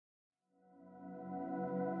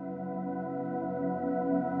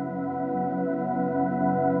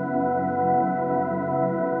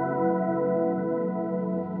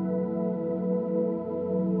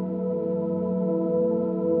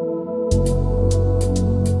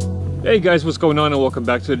Hey guys, what's going on, and welcome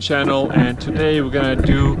back to the channel. And today we're gonna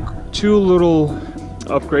do two little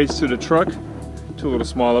upgrades to the truck, two little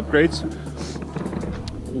small upgrades.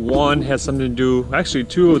 One has something to do, actually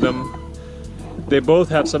two of them, they both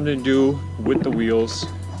have something to do with the wheels.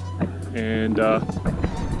 And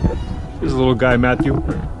there's a little guy, Matthew,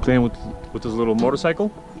 playing with his little motorcycle.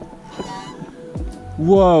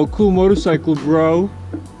 Whoa, cool motorcycle, bro.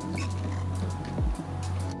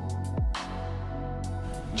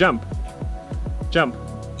 Jump. Jump.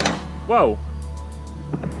 Whoa.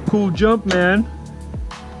 Cool jump, man.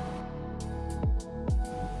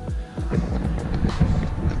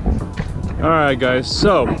 Alright guys,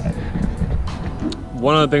 so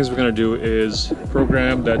one of the things we're going to do is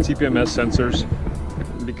program the TPMS sensors,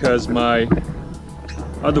 because my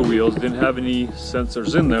other wheels didn't have any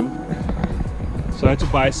sensors in them. So I had to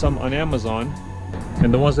buy some on Amazon,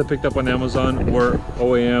 and the ones I picked up on Amazon were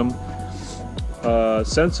OEM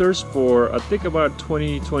sensors for I think about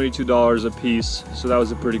 $22 a piece. So that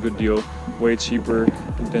was a pretty good deal, way cheaper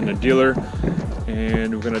than a dealer.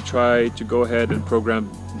 And we're gonna try to go ahead and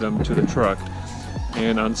program them to the truck.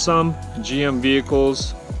 And on some GM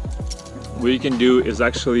vehicles, what you can do is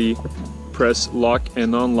actually press lock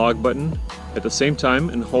and unlock button at the same time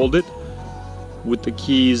and hold it with the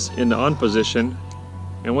keys in the on position.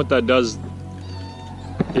 And what that does,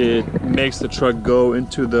 it makes the truck go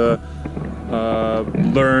into the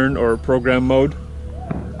learn or program mode.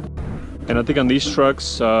 And I think on these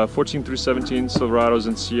trucks, 14 through 17 Silverados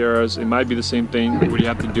and Sierras, it might be the same thing. What you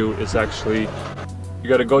have to do is actually, you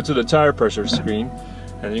got to go to the tire pressure screen,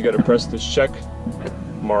 and you got to press this check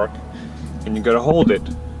mark, and you got to hold it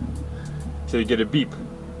till you get a beep.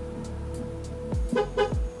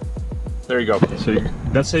 There you go. So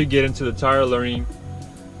that's how you get into the tire learning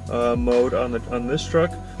mode on this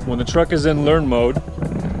truck. When the truck is in learn mode,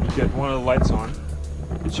 you get one of the lights on.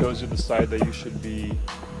 It shows you the side that you should be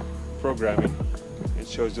programming. It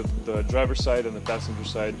shows you the driver's side and the passenger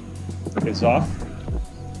side is off.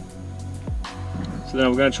 So then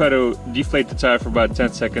we're going to try to deflate the tire for about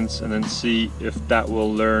 10 seconds and then see if that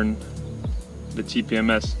will learn the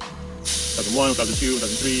TPMS. 2001, 2002,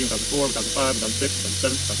 2003, 2004, 2005, 2006,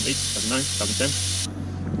 2007, 2008, 2009,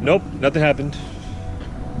 2010. Nope, nothing happened.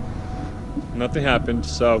 Nothing happened,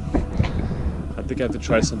 so I think I have to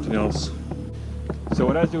try something else. So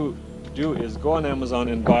what I do is go on Amazon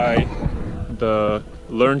and buy the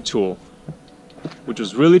Learn tool, which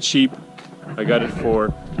was really cheap. I got it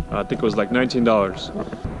for, I think it was like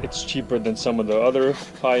 $19. It's cheaper than some of the other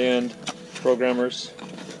high-end programmers.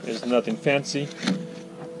 It's nothing fancy.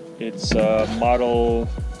 It's model,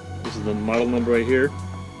 this is the model number right here,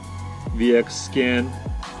 VXDAS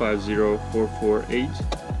 50448.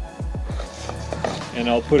 And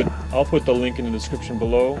I'll put the link in the description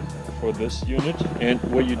below for this unit. And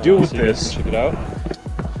what you do with this, check it out.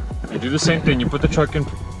 You do the same thing. You put the truck in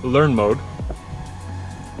learn mode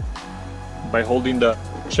by holding the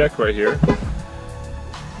check right here.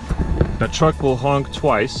 The truck will honk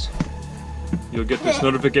twice. You'll get this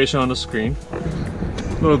notification on the screen.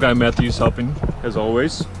 Little guy Matthew's helping as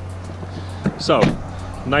always. So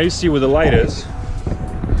now you see where the light is.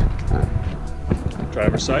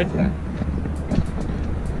 Driver's side.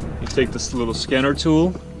 Take this little scanner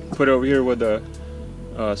tool, put it over here where the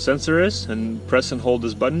sensor is, and press and hold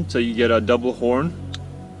this button till you get a double horn.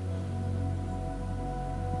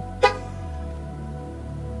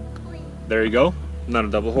 There you go. Not a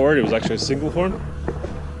double horn, it was actually a single horn.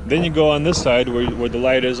 Then you go on this side where the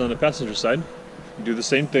light is on the passenger side. You do the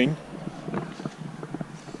same thing.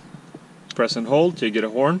 Press and hold till you get a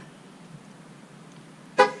horn.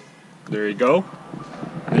 There you go.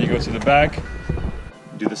 Then you go to the back.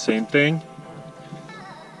 Do the same thing.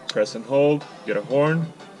 Press and hold, get a horn.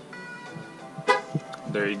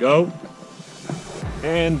 There you go.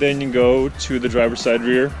 And then you go to the driver's side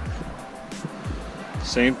rear.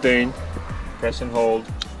 Same thing. Press and hold.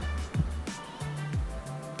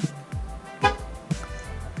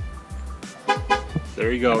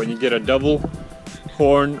 There you go. And you get a double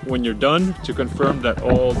horn when you're done to confirm that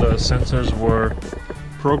all the sensors were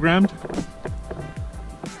programmed.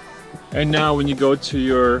 And now when you go to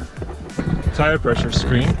your tire pressure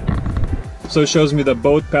screen, so it shows me that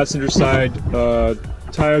both passenger side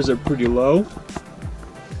tires are pretty low.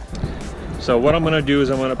 So what I'm going to do is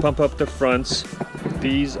I'm going to pump up the fronts.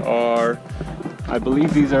 These are, I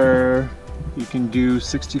believe these are, you can do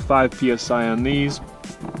 65 psi on these.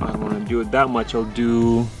 I don't want to do it that much. I'll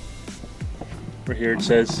do, right here it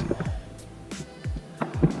says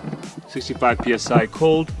 65 psi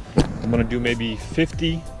cold. I'm going to do maybe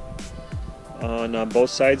 50 on both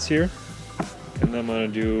sides here, and I'm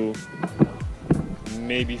going to do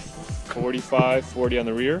maybe 45, 40 on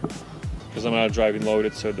the rear, because I'm not driving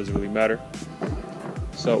loaded, so it doesn't really matter.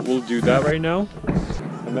 So we'll do that right now.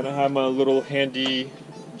 And then I have my little handy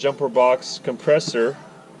jumper box compressor.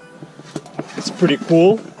 It's pretty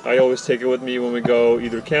cool. I always take it with me when we go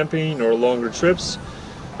either camping or longer trips.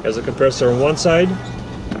 It has a compressor on one side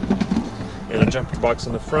and a jumper box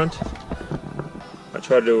on the front. I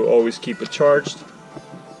try to always keep it charged.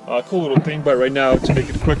 Cool little thing, but right now, to make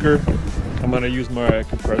it quicker, I'm gonna use my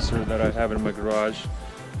compressor that I have in my garage.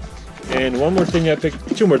 And one more thing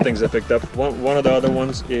two more things I picked up. One of the other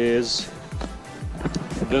ones is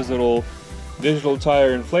this little digital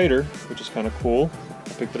tire inflator, which is kind of cool. I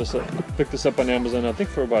picked this up on Amazon, I think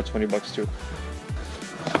for about 20 bucks too.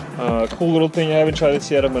 Cool little thing. I haven't tried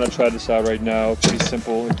this yet. I'm gonna try this out right now. Pretty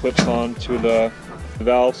simple. It clips on to the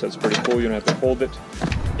valve, so it's pretty cool. You don't have to hold it.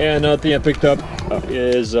 And another thing I picked up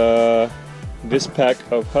is this pack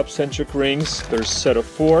of hub Centric rings. There's a set of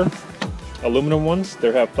 4 aluminum ones.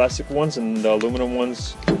 They have plastic ones, and the aluminum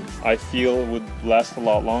ones I feel would last a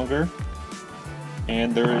lot longer.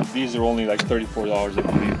 And these are only like $34, I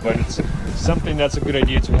believe. But it's something that's a good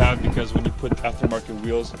idea to have, because when you put aftermarket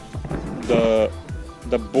wheels, the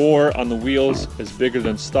bore on the wheels is bigger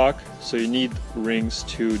than stock, so you need rings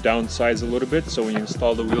to downsize a little bit. So when you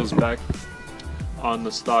install the wheels back on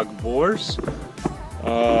the stock bores,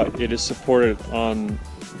 it is supported on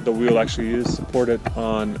the wheel. Actually, is supported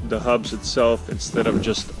on the hubs itself instead of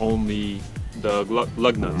just only the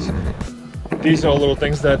lug nuts. These are all little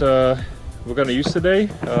things that we're going to use today.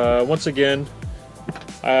 Once again,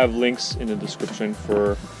 I have links in the description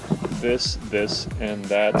for this, and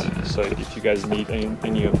that. So if you guys need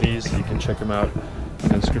any of these, you can check them out in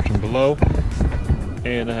the description below.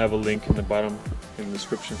 And I have a link in the bottom in the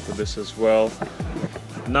description for this as well.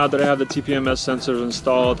 Now that I have the TPMS sensors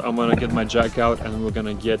installed, I'm gonna get my jack out and we're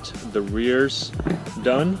gonna get the rears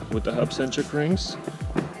done with the hub Centric rings.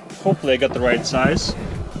 Hopefully I got the right size.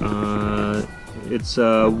 It's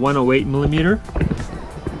 108 millimeter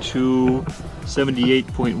to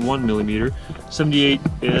 78.1 millimeter. 78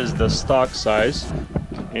 is the stock size,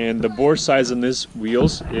 and the bore size on these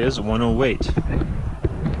wheels is 108.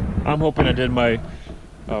 I'm hoping I did my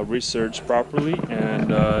research properly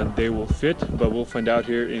and they will fit, but we'll find out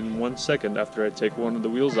here in 1 second after I take one of the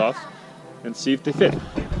wheels off and see if they fit.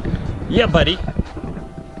 Yeah, buddy.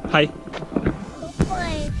 Hi.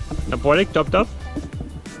 Aporik, top.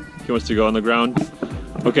 He wants to go on the ground.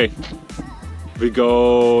 Okay. We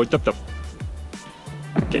go top.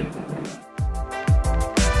 Okay.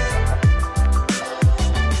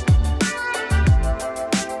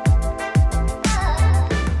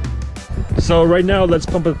 So right now, let's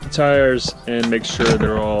pump up the tires and make sure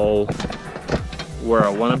they're all where I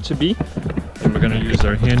want them to be. And we're gonna use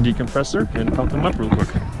our handy compressor and pump them up real quick.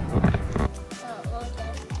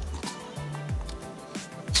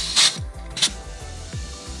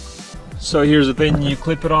 So here's the thing, you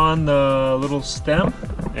clip it on the little stem,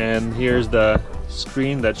 and here's the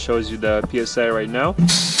screen that shows you the PSI right now. And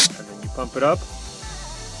then you pump it up.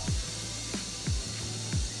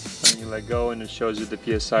 And you let go and it shows you the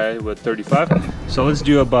PSI with 35. So let's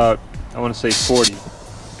do about, I want to say 40.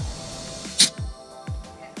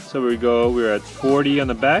 So we go, we're at 40 on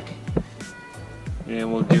the back.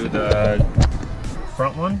 And we'll do the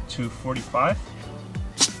front one to 45.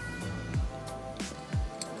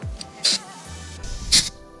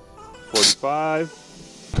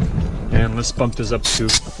 And let's bump this up to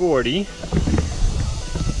 40.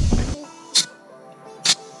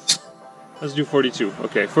 Let's do 42.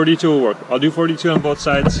 Okay, 42 will work. I'll do 42 on both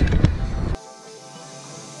sides.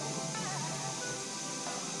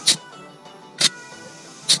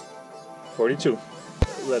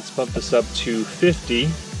 Let's bump this up to 50.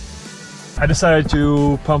 I decided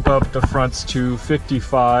to pump up the fronts to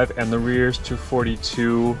 55 and the rears to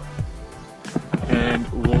 42. And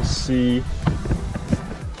we'll see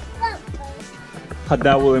how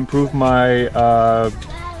that will improve my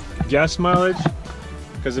gas mileage,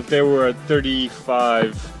 because if they were at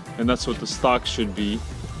 35, and that's what the stock should be,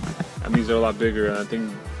 and these are a lot bigger, and I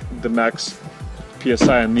think the max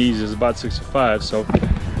PSI on these is about 65, so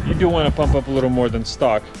you do want to pump up a little more than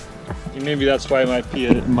stock. And maybe that's why my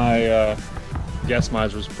gas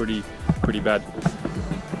mileage was pretty bad.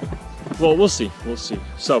 Well, we'll see.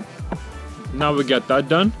 So now we got that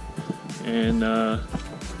done, and now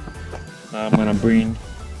I'm gonna bring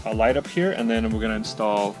a light up here, and then we're gonna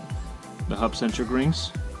install the hub Centric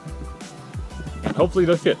rings, and hopefully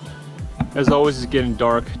they'll fit. As always, it's getting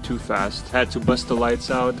dark too fast. Had to bust the lights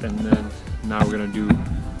out, and then now we're gonna do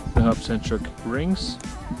the hub Centric rings.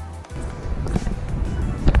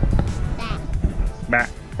 Back.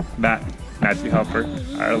 Matthew helper,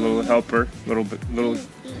 our little helper,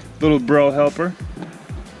 little bro helper.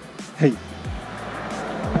 Hey.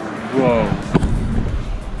 Whoa.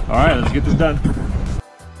 All right, let's get this done.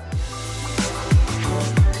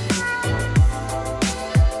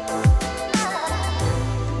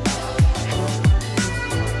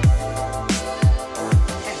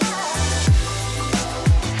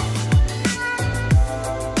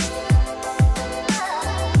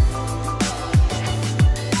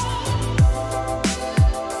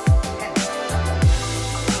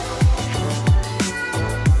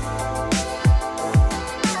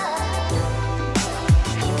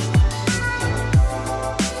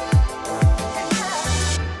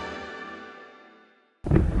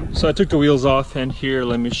 So I took the wheels off, and here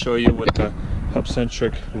let me show you what the hub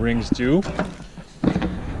centric rings do.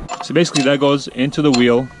 So basically that goes into the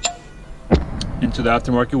wheel, into the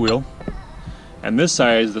aftermarket wheel, and this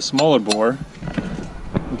side is the smaller bore,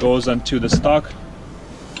 goes onto the stock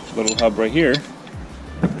little hub right here,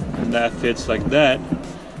 and that fits like that.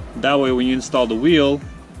 That way when you install the wheel,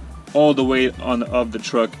 all the weight of the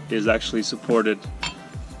truck is actually supported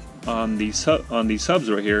on these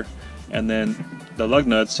hubs right here, and then the lug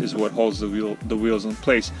nuts is what holds the wheels in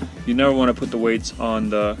place. You never want to put the weights on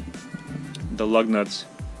the lug nuts,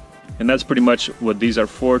 and that's pretty much what these are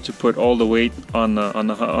for, to put all the weight on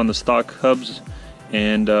the stock hubs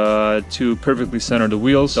and to perfectly center the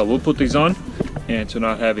wheels. So we'll put these on and to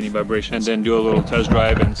not have any vibration, and then do a little test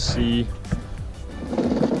drive and see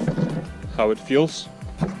how it feels.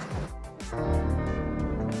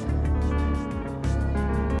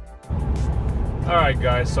 Alright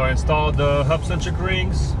guys, so I installed the hub centric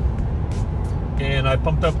rings, and I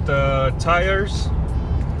pumped up the tires,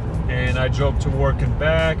 and I drove to work and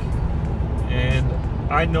back, and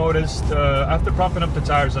I noticed after pumping up the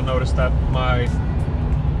tires, I noticed that my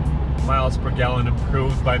miles per gallon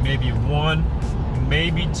improved by maybe 1,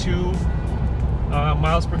 maybe 2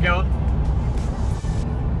 miles per gallon.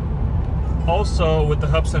 Also with the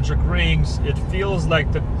hub centric rings, it feels like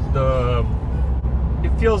it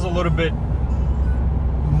feels a little bit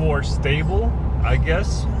more stable, I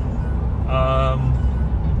guess.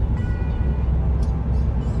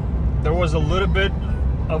 There was a little bit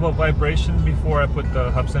of a vibration before I put the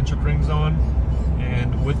hub centric rings on,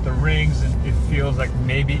 and with the rings it feels like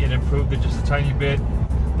maybe it improved it just a tiny bit.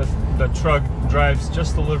 The truck drives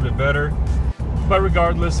just a little bit better, but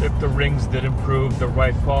regardless if the rings did improve the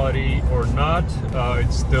ride quality or not,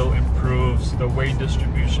 it still improves the weight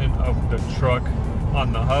distribution of the truck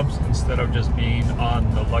on the hubs instead of just being on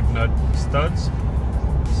the lug nut studs.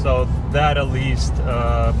 So that at least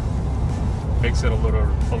makes it a little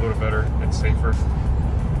better and safer.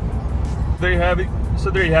 There you have it. So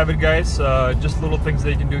there you have it, guys. Just little things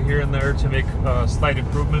that you can do here and there to make slight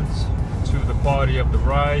improvements to the quality of the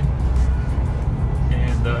ride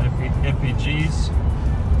and MPGs.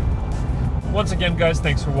 Once again, guys,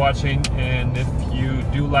 thanks for watching, and if you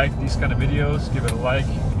do like these kind of videos, give it a like,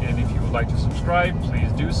 and if you would like to subscribe,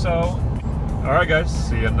 please do so. Alright guys,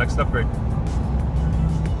 see you on the next upgrade.